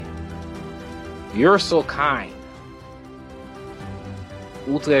You're so kind.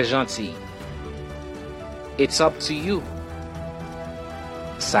 Ou très gentil. It's up to you.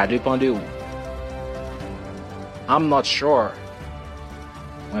 Ça dépend de vous. I'm not sure.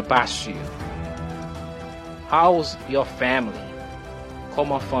 Mwen pas sûr. How's your family?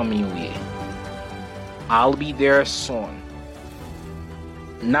 Comment famille ou ye? I'll be there soon.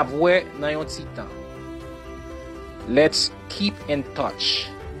 Navwe nan yon ti tan. Let's keep in touch.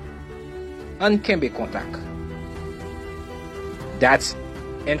 An kembe kontak. That's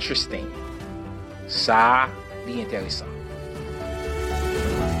interesting. Sa li intéressant.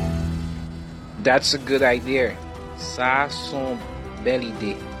 That's a good idea. Sa son belle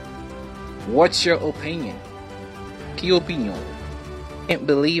idée. What's your opinion? Ki opinion? Can't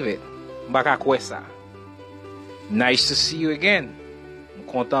believe it. Baka kwe sa. Nice to see you again.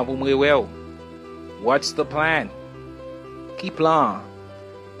 M'kontan pou mre wè ou. What's the plan? Ki plan?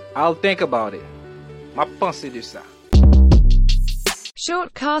 I'll think about it. Ma pense de sa.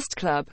 Shortcast Club.